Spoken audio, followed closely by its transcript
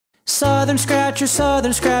Southern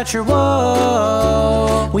Scratcher,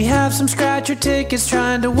 whoa. We have some Scratcher tickets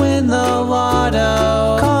trying to win the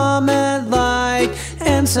lotto. Comment, like,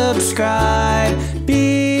 and subscribe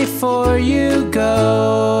before you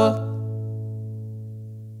go.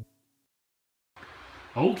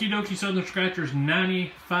 Okie dokie, Southern Scratchers,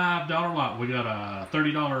 $95 lot. We got a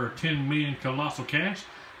 $30 10 million colossal cash,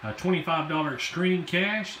 a $25 extreme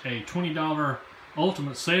cash, a $20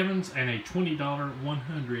 ultimate sevens, and a $20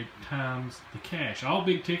 100 times the cash. All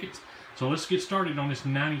big tickets. So let's get started on this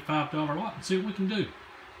 $95 lot and see what we can do.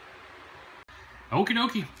 Okie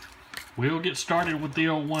dokie. We'll get started with the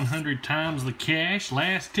old 100 times the cash.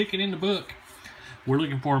 Last ticket in the book. We're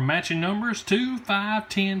looking for matching numbers 2, 5,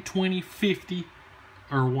 10, 20, 50,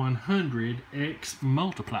 or 100x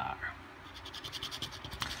multiplier.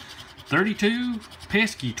 32,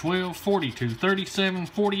 pesky, 12, 42, 37,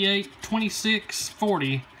 48, 26,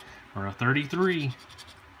 40, or a 33.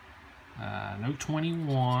 No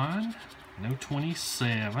 21, no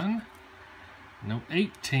 27, no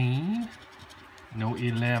 18, no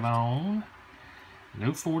 11,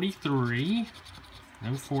 no 43,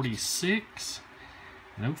 no 46,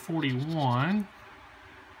 no 41,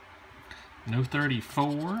 no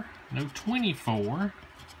 34, no 24,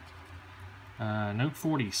 no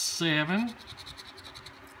 47,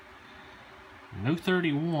 no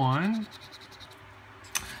 31,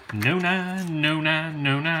 no 9, no 9,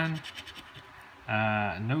 no 9,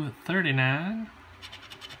 no 39,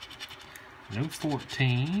 no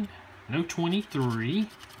 14, no 23,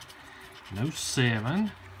 no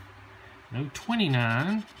 7, no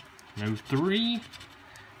 29, no 3,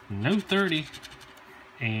 no 30,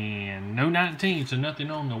 and no 19, so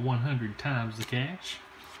nothing on the 100 times the cash.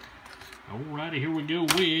 Alrighty, here we go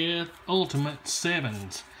with ultimate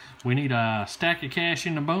sevens. We need a stack of cash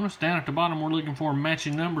in the bonus. Down at the bottom, we're looking for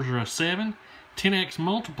matching numbers are a 7, 10x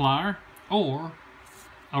multiplier, or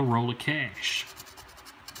a roll of cash.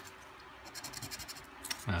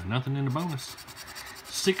 Nothing in the bonus.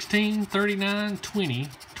 16, 39, 20,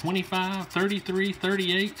 25, 33,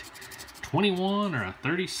 38, 21, or a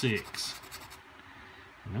 36.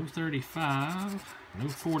 No 35, no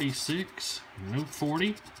 46, no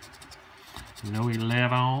 40, no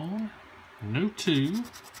 11, no 2,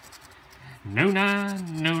 no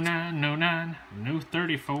 9, no 9, no 9, no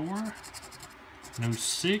 34, no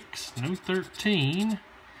 6, no 13,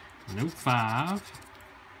 no 5,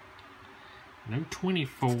 no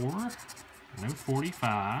 24, no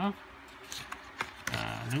 45,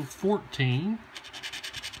 no 14,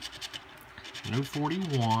 no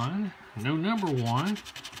 41, no number 1,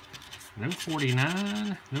 no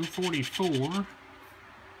 49, no 44,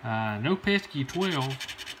 no pesky 12,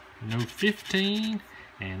 no 15,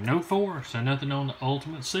 and no 4, so nothing on the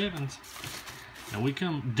ultimate sevens. Now we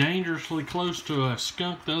come dangerously close to a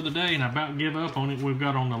skunk the other day and I about give up on it. We've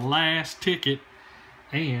got on the last ticket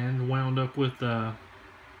and wound up with a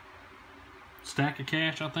stack of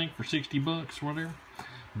cash, I think, for 60 bucks, whatever.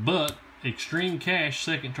 But extreme cash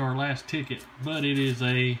second to our last ticket, but it is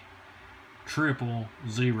a 000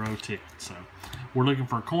 ticket. So we're looking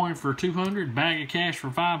for a coin for 200, bag of cash for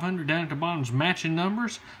 500. Down at the bottom's matching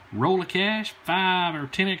numbers, roll of cash, 5 or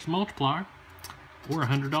 10x multiplier, or a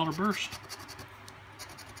 $100 burst.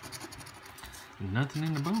 Nothing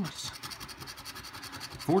in the bonus.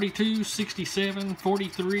 42, 67,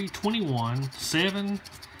 43, 21, 7,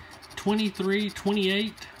 23,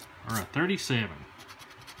 28, or a 37.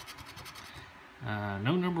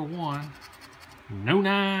 No number 1, no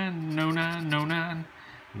 9, no 9, no 9,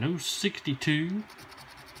 no 62,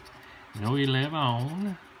 no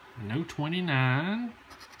 11, no 29,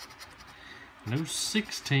 no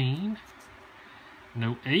 16,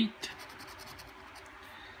 no 8,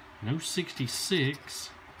 no 66,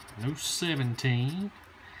 no 17,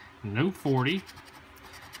 no 40,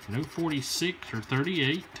 no 46 or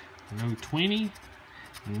 38, no 20,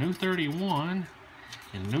 no 31,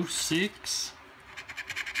 and no 6,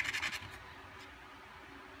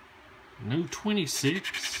 no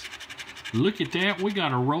 26. Look at that, we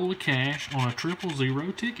got a roll of cash on a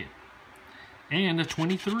 000 ticket. And a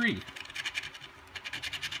 23.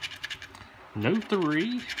 No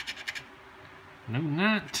 3, no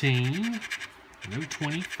 19, no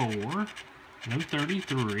 24, no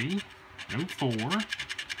 33, no 4,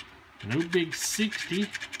 no big 60,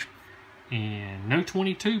 and no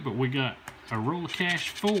 22, but we got a roll of cash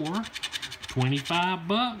for 25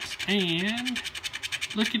 bucks, and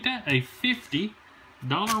look at that, a $50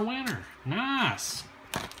 winner. Nice.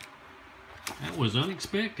 That was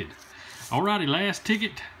unexpected. Alrighty, last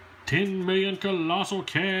ticket, 10 million colossal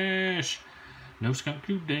cash. No skunk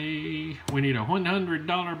today. We need a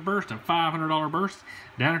 $100 burst, a $500 burst.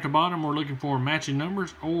 Down at the bottom, we're looking for matching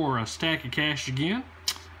numbers or a stack of cash again.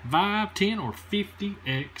 5, 10, or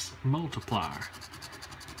 50x multiplier.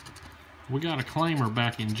 We got a claimer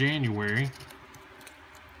back in January,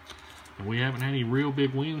 and we haven't had any real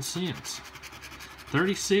big wins since.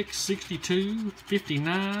 36, 62,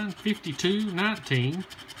 59, 52, 19,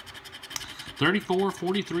 34,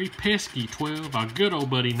 43, pesky 12, a good old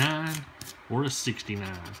buddy 9, or a 69.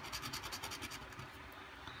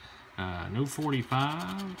 No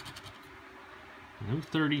 45, no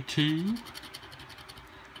 32,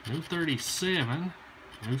 no 37,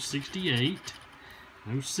 no 68,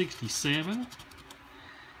 no 67,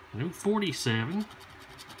 no 47,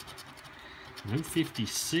 no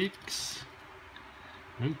 56,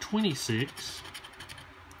 no 26,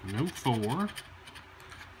 no 4,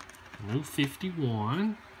 no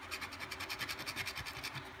 51,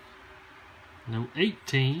 no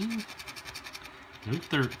 18, no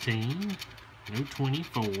 13, no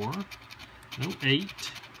 24, no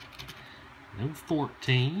 8, no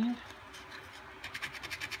 14,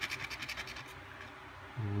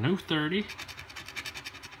 no 30,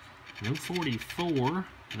 no 44,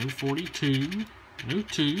 no 42, no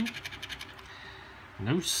 2,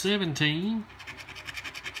 no 17,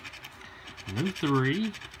 no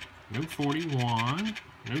 3, no 41,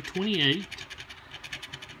 no 28,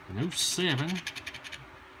 no 7,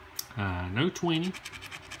 no 20,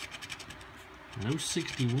 no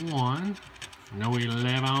 61, no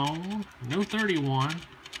 11, no 31,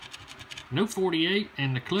 no 48,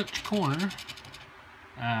 and the clutch corner,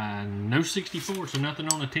 no 64, so nothing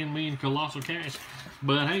on the 10 million colossal cash.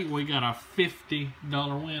 But hey, we got a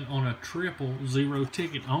 $50 win on a 000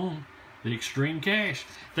 ticket on the Extreme Cash.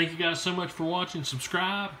 Thank you guys so much for watching.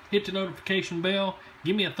 Subscribe, hit the notification bell,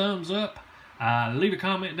 give me a thumbs up, leave a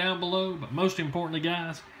comment down below. But most importantly,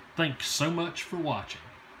 guys, thanks so much for watching.